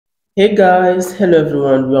Hey guys, hello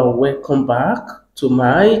everyone, you are welcome back to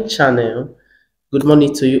my channel. Good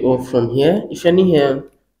morning to you all from here. If you're new here,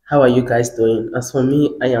 how are you guys doing? As for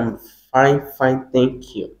me, I am fine,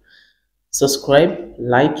 thank you. Subscribe,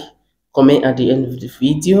 like, comment at the end of the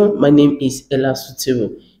video. My name is Ella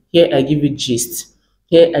Sutero. Here I give you gist.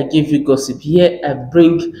 Here I give you gossip. Here I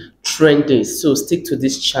bring trendy. So stick to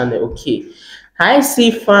this channel, okay? Hi C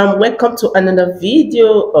fam, welcome to another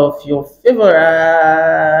video of your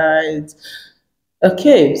favorite.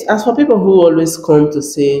 Okay, as for people who always come to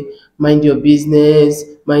say mind your business,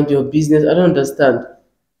 I don't understand.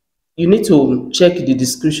 You need to check the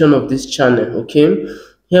description of this channel, okay?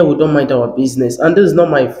 Here we don't mind our business, and this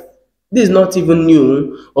is not even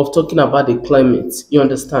new of talking about the climate, you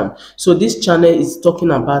understand? So this channel is talking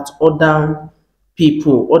about other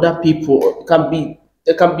people. It can be,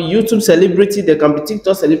 there can be YouTube celebrity, there can be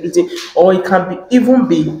TikTok celebrity, or it can be even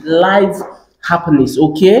be live happenings,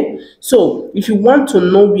 okay? So if you want to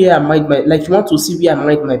know where I mind my, like you want to see where I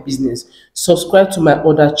mind my business, subscribe to my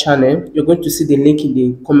other channel. You're going to see the link in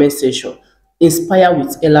the comment section. Inspire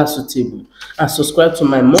with Ella Suitable, and subscribe to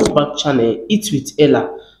my mukbang channel, Eat with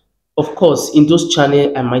Ella. Of course, in those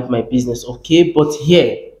channels I mind my business, okay? But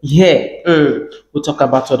here we'll talk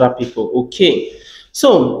about other people, okay?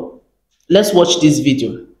 So let's watch this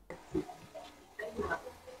video.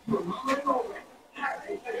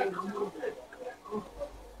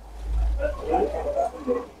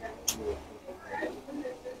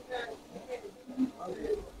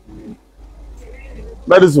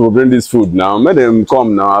 Let these people bring this food now. Let them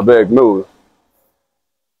come now. I beg. No.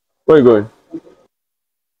 Where you going?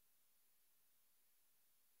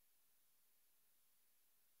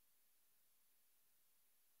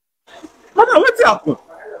 Madam, what's happened?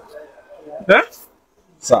 Eh?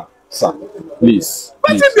 Sir, please.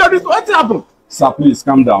 What happened? Sir, please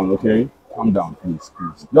calm down, okay? Calm down, please.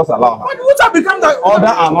 Just allow her. What have become that? Order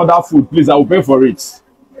another food, please. I will pay for it.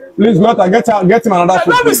 Please, daughter, get him another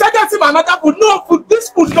food. Let me say get him another food. No food. This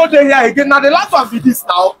food not there here again. Now the last one be this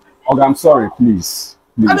now. Okay, I'm sorry, please.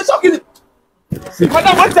 And it's talking.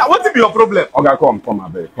 Madam, what be your problem? Okay, come, I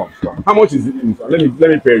beg. Come. How much is it? Let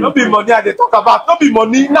me pay you. No be money they talk about. No be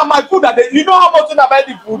money. Now my food that you know how much you buy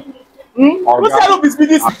the food? What's the other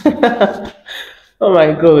business? Oh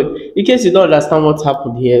my god. In case you don't understand what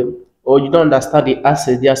happened here, or you don't understand the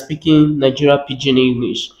accent, they are speaking Nigeria Pidgin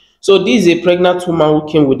English. So this is a pregnant woman who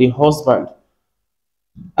came with a husband,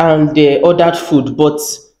 and they ordered food, but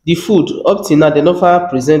the food up till now they never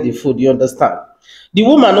present the food, you understand? The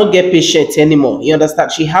woman not get patient anymore, you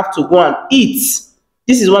understand? She have to go and eat.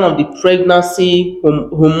 This is one of the pregnancy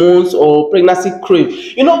hormones or pregnancy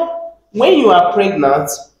crave. You know, when you are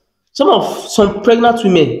pregnant, some pregnant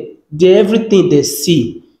women, everything they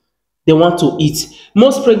see they want to eat.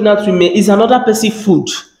 Most pregnant women is another person's food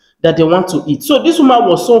that they want to eat. So this woman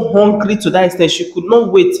was so hungry to that extent she could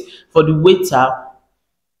not wait for the waiter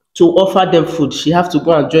to offer them food. She have to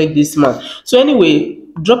go and join this man. So anyway,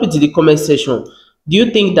 drop it in the comment section. Do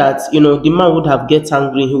you think that the man would have get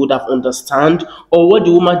angry, he would have understand, or what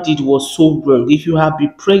the woman did was so wrong? If you have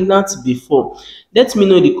been pregnant before, let me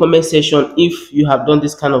know in the comment section if you have done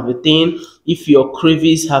this kind of a thing, if your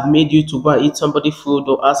cravings have made you to go and eat somebody food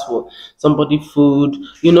or ask for somebody food.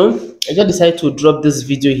 I just decided to drop this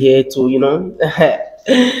video here to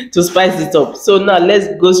to spice it up. So now let's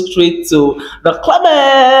go straight to the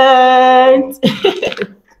Clements.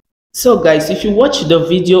 So guys, if you watch the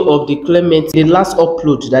video of the Clements, the last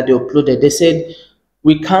upload that they uploaded, they said,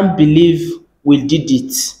 "We can't believe we did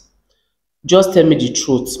it. Just tell me the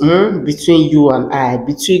truth, between you and I,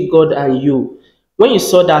 between God and you." When you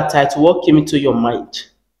saw that title, what came into your mind?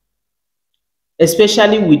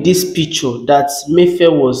 Especially with this picture that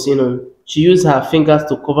Mayfair was, she used her fingers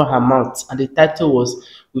to cover her mouth, and the title was,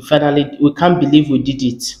 we can't believe we did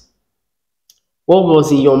it. What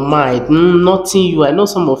was in your mind? Nothing. I know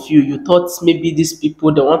some of you thought maybe these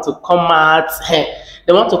people, they want to come out,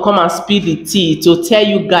 they want to come and spill the tea to tell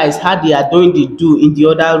you guys how they are doing the do in the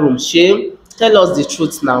other room. Shame, tell us the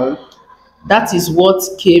truth now. That is what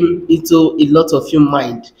came into a lot of your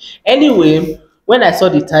mind. Anyway, when I saw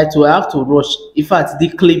the title, I have to rush. In fact, the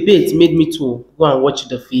clickbait made me to go and watch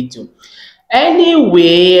the video.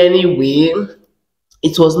 Anyway,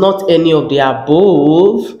 it was not any of the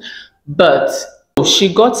above, but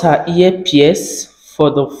she got her ear pierced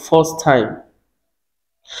for the first time.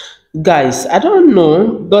 Guys, I don't know,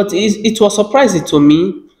 but it was surprising to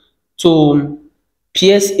me to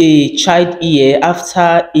pierce a child ear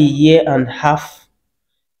after a year and a half.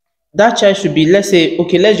 That child should be, let's say,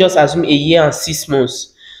 okay, let's just assume a year and 6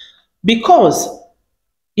 months. Because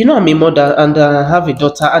I'm a mother and I have a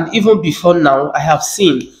daughter, and even before now, I have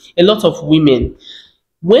seen a lot of women,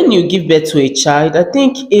 when you give birth to a child, I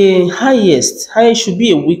think a highest should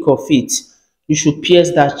be a week of it. You should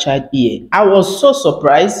pierce that child ear. I was so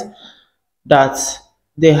surprised that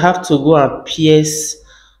they have to go and pierce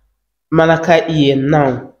Malachi ear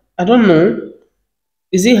now. I don't know.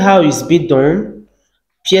 Is it how it's been done?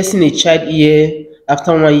 Piercing a child ear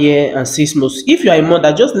after 1 year and 6 months. If you are a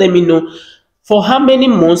mother, just let me know for how many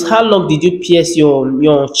months, how long did you pierce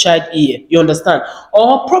your child ear? You understand?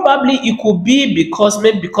 Or probably it could be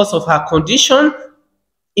maybe because of her condition.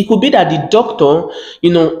 It could be that the doctor,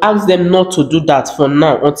 asks them not to do that for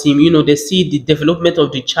now until, they see the development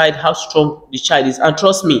of the child, how strong the child is. And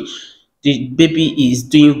trust me, the baby is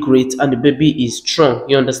doing great and the baby is strong.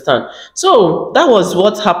 You understand? So that was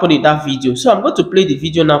what happened in that video. So I'm going to play the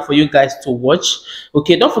video now for you guys to watch.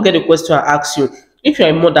 Okay, don't forget the question I asked you. If you're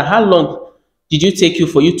a mother, how long did it take you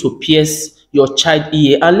for you to pierce your child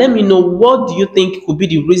ear? And let me know, what do you think could be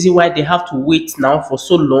the reason why they have to wait now for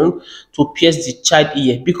so long to pierce the child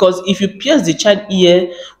ear? Because if you pierce the child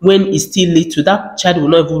ear when it's still little, that child will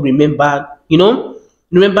not even remember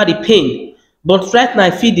the pain. But right now,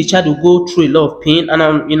 I feel the child will go through a lot of pain, and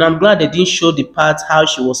I'm glad they didn't show the part how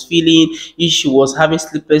she was feeling, if she was having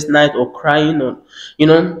sleepless night or crying, or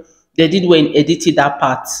they did when edited that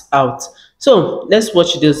part out. So let's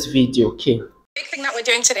watch this video, okay? Big thing that we're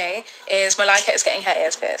doing today is Malika is getting her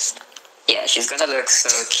ears pierced. Yeah, she's gonna look so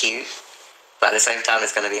cute, but at the same time,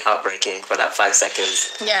 it's gonna be heartbreaking for that 5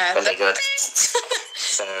 seconds. Yeah. When they go.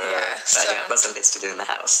 So, yeah, I've got some bits to do in the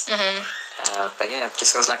house. But yeah,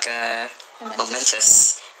 just feels like a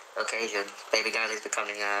momentous occasion. Baby girl is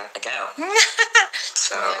becoming a gal.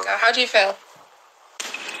 So, how do you feel?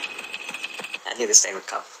 I knew this day would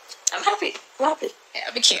come. I'm happy. I'm happy. Yeah,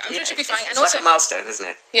 it'll be cute. I'm sure she'll be fine. It's And also, like a milestone, isn't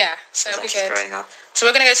it? yeah, so it'll be She's good. growing up. So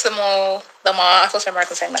we're gonna go to the mall. I feel so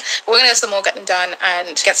American saying that. We're gonna go to the mall, get them done, and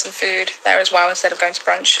get some food there as well instead of going to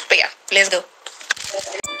brunch. But yeah, let's go.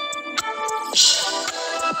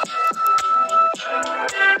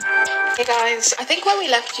 Hey guys, I think when we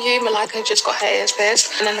left you, Malika just got her ears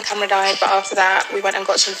pierced and then the camera died, but after that we went and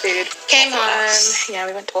got some food. Came home, yeah,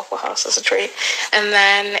 we went to Waffle House as a treat. And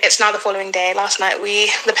then it's now the following day. Last night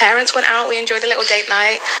the parents went out, we enjoyed a little date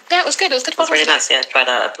night. Yeah, it was good fun. It's really nice, yeah. Tried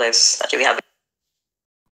out a place that we have.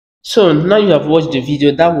 So now you have watched the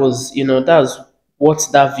video. That was, that's what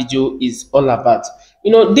that video is all about.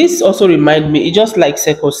 This also remind me, it's just like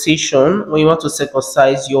circumcision. When you want to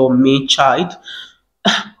circumcise your male child,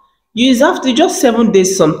 you have to just 7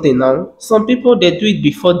 days something now. Some people, they do it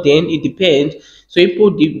before then, it depends. So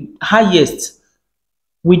people, the highest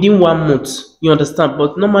within 1 month, you understand,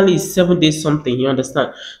 but normally it's 7 days something, you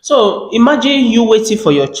understand. So imagine you waiting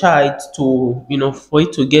for your child to, for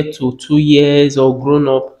it to get to 2 years or grown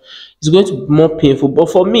up. It's going to be more painful. But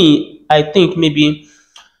for me, I think maybe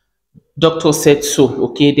doctor said so.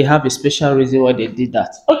 Okay, they have a special reason why they did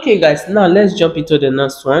that. Okay guys, now let's jump into the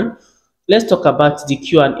next one. Let's talk about the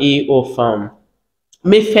Q&A of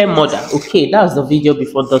Mayfair mother. Okay, that's the video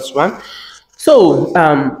before this one. So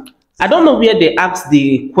I don't know where they asked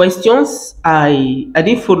the questions. I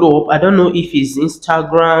didn't follow up. I don't know if it's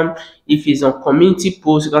Instagram, if it's on community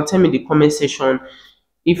post. You can tell me in the comment section.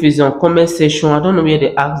 If it's on comment section, I don't know where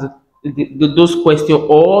they asked those questions,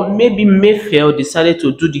 or maybe Mayfair decided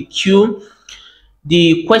to do the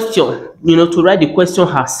question, to write the question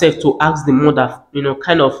herself to ask the mother,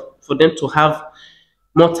 kind of for them to have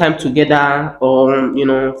more time together, or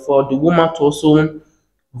for the woman to also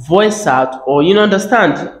voice out, or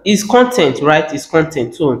understand, it's content, right? It's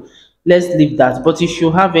content. So let's leave that. But if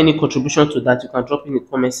you have any contribution to that, you can drop in the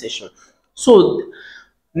comment section. So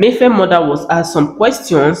Mayfair mother was asked some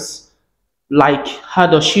questions like, how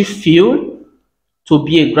does she feel to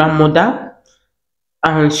be a grandmother?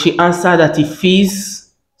 And she answered that it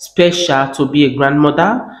feels special to be a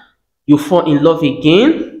grandmother. You fall in love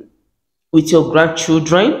again with your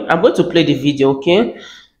grandchildren. I'm going to play the video, okay?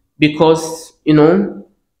 Because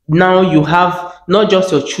now you have not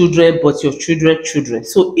just your children, but your children.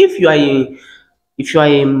 So if you are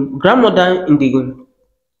a grandmother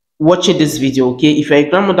watching this video, okay? If you're a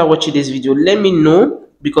grandmother watching this video, let me know,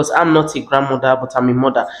 because I'm not a grandmother, but I'm a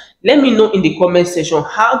mother. Let me know in the comment section,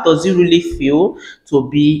 how does it really feel to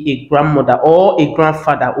be a grandmother or a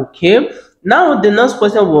grandfather, okay? Now the next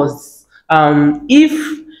question was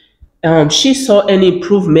if she saw any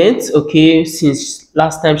improvement, okay, since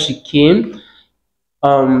last time she came.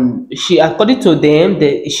 She, according to them,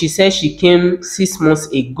 she said she came 6 months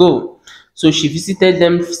ago. So she visited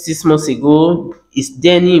them 6 months ago. Is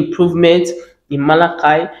there any improvement in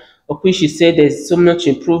Malachi? Okay, she said there's so much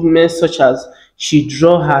improvement, such as she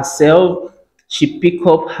draw herself, she pick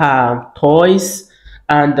up her toys,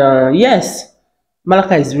 And yes,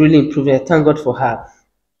 Malaka is really improving. Thank God for her.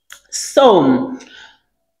 So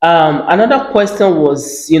another question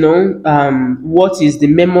was, what is the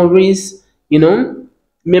memories,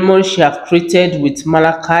 memories she have created with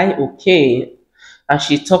Malachi? Okay, and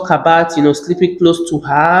she talk about, sleeping close to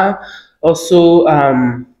her. Also,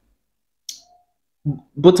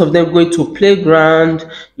 both of them going to playground,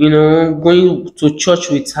 going to church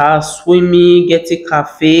with her, swimming, getting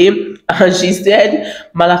cafe. And she said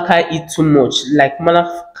Malachi eat too much. Like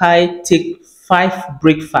Malachi take five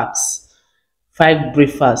breakfasts.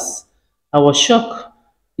 I was shocked.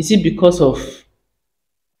 Is it because of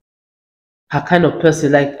her kind of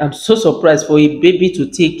person? Like, I'm so surprised for a baby to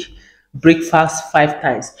take breakfast 5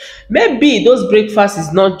 times. Maybe those breakfasts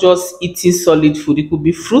is not just eating solid food. It could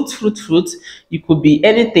be fruit. It could be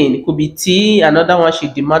anything. It could be tea. Another one she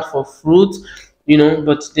demand for fruit,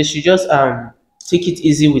 but they should just take it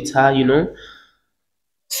easy with her.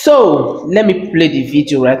 So let me play the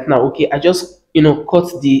video right now. Okay, I just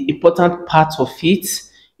cut the important part of it,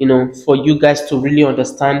 for you guys to really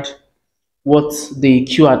understand what the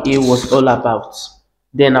Q&A was all about.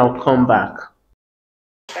 Then I'll come back.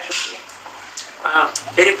 Wow,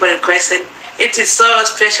 very important question. It is so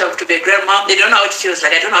special to be a grandmom. They don't know how it feels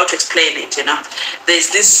like. I don't know how to explain it, There's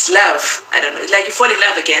this love. I don't know. It's like you fall in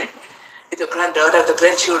love again with your granddaughter, the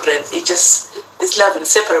grandchildren. This love is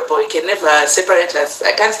inseparable. You can never separate us.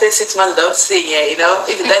 I can't stay 6 months without seeing her,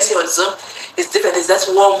 Even though I see on Zoom, it's different. It's that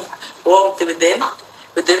warmth within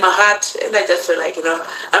my heart. And I just feel like,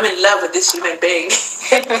 I'm in love with this human being.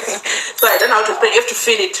 So I don't know how to explain. You have to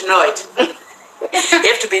feel it to know it. You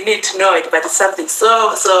have to be neat to know it, but it's something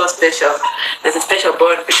so special. There's a special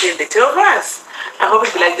bond between the two of us. I hope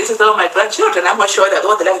it'll be like this with all my grandchildren. I'm not sure that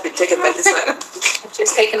all the love has been taken by this one.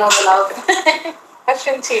 She's taken all the love.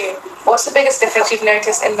 Question 2. What's the biggest difference you've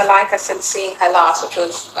noticed in Malika since seeing her last, which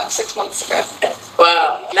was about 6 months ago?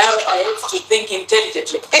 Wow. Now I have to think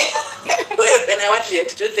intelligently. When I want to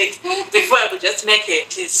do things, before I could just make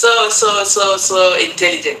it. She's so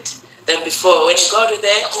intelligent than before. When you go out with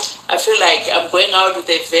her, I feel like I'm going out with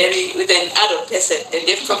an adult person, and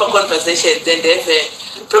they have proper conversations, and they have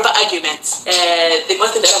proper arguments. The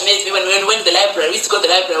most thing that amazed me when we went to the library, we used to go to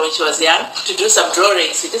the library when she was young to do some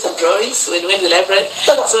drawings. We did some drawings when we went to the library.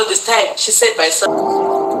 So this time, she said by herself,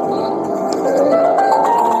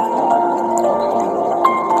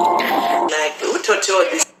 like, who taught you all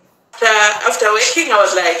this? After working, I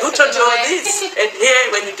was like, who taught you all this? And here,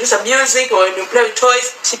 when you do some music or when you play with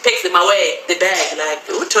toys, she picks them away, the bag, like,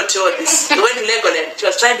 who taught you all this? We went to Legoland. She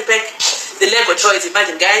was trying to pick the Lego toys.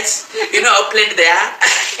 Imagine, guys, you know how plenty they are.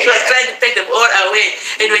 She was trying to pick them all away.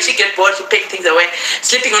 And when she gets bored, she picks things away.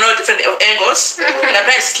 Sleeping on all different angles.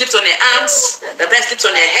 Sometimes she sleeps on her arms. Sometimes she sleeps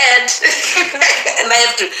on her head. And I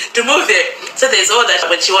have to move there. So there's all that.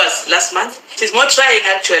 When she was last month, she's more trying,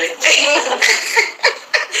 actually.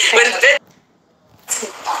 But it's very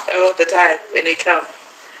all the time when they come.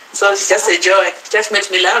 So it's just a joy. It just makes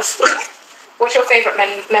me laugh. What's your favourite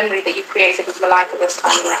memory that you created with Malika this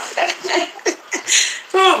time around?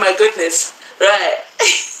 Oh my goodness. Right.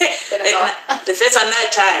 The first one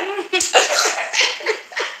night time.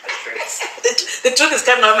 The truth is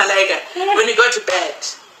coming out, Malika. When we go to bed,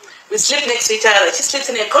 we sleep next to each other. She sleeps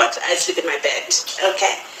in her cot, I sleep in my bed.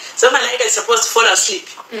 Okay. So Malika is supposed to fall asleep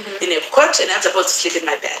in a cot, and I'm supposed to sleep in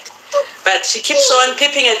my bed. But she keeps on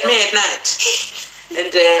peeping at me at night.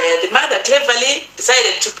 And the mother cleverly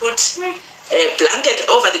decided to put a blanket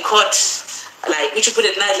over the cot, like which you put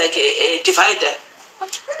at night, like a divider.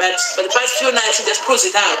 But for the past few nights, she just pulls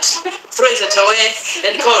it out, throws it away,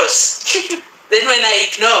 and calls. Then when I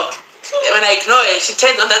ignore her, she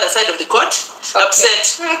turns on the other side of the cot,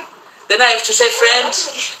 upset. Then I have to say friend,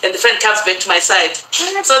 and the friend comes back to my side.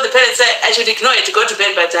 So the parents say I should ignore it to go to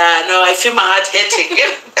bed, but no, I feel my heart hurting.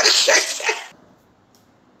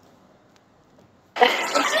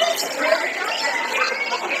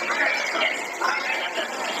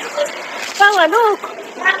 Tower, look!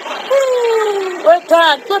 Well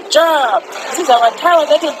done, good job! This is our tower,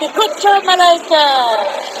 that will be good job, Malika!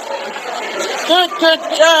 Good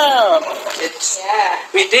job!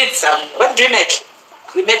 We did some, what do you make?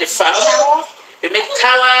 We made a farm, we made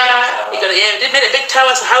tower, we made a big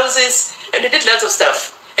towers, houses, and we did lots of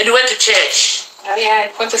stuff. And we went to church. Oh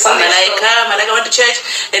yeah, went to Sunday school. Malika went to church,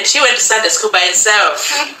 and she went to Sunday school by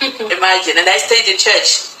herself. Imagine, and I stayed in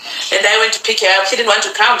church. And I went to pick her up. She didn't want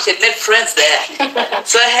to come. She had made friends there.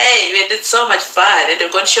 So hey, we did so much fun. And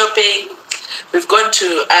we've gone shopping. We've gone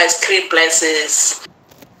to ice cream places.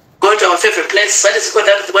 Go to our favorite place. What is it called?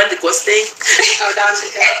 That the one that goes thing. Oh,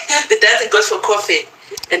 dancing. The dancing goes for coffee.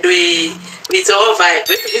 And it's all vibe.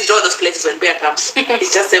 We visit all those places when bear comes.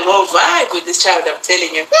 It's just a whole vibe with this child, I'm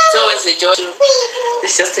telling you. It's always a joy.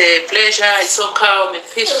 It's just a pleasure. It's so calm and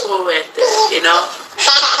peaceful, and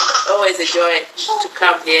always a joy to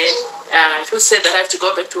come here. Who said that I have to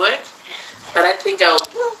go back to work? But I think don't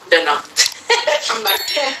know.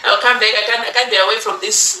 I'll come back. I can't be away from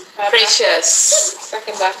this precious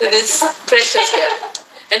girl.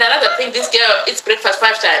 And another thing, this girl eats breakfast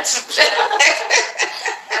 5 times.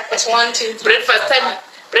 Breakfast 1, 2, 3. Breakfast time.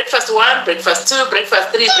 Breakfast 1, breakfast 2, breakfast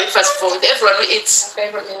 3, breakfast 4. Everyone who eats.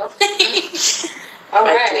 Favorite meal. All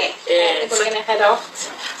right. Yeah. We're gonna head off.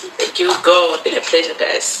 Thank you. Go. It's been a pleasure,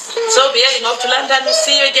 guys. So we're heading off to London. We'll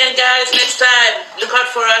see you again, guys, next time. Look out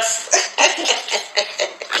for us.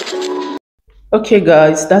 Okay,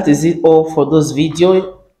 guys, that is it all for this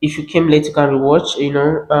video. If you came late, you can rewatch,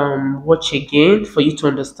 watch again for you to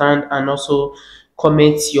understand, and also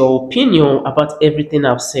comment your opinion about everything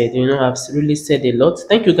I've said. I've really said a lot.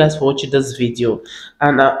 Thank you guys for watching this video,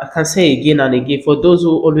 and I can say again and again, for those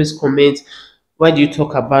who always comment, why do you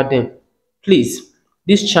talk about them? Please,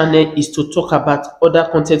 this channel is to talk about other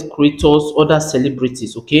content creators, other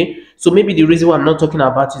celebrities. Okay, so maybe the reason why I'm not talking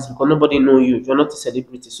about it is because nobody know you. You're not a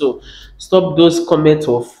celebrity, so stop those comments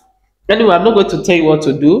of. Anyway, I'm not going to tell you what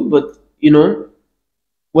to do, but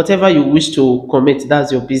whatever you wish to comment,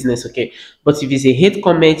 that's your business. Okay, but if it's a hate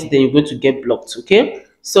comment, then you're going to get blocked. Okay,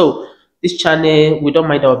 so this channel, we don't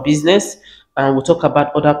mind our business, and we'll talk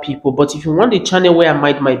about other people. But if you want the channel where I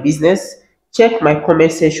mind my business, check my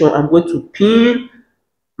comment section. I'm going to pin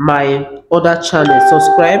my other channel.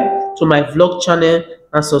 Subscribe to my vlog channel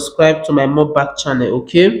and subscribe to my mobile channel.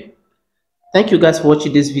 Okay, thank you guys for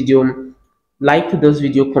watching this video. Like this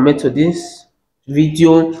video, comment to this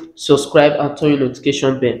video, subscribe, and turn your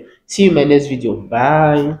notification bell. See you in my next video.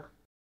 Bye.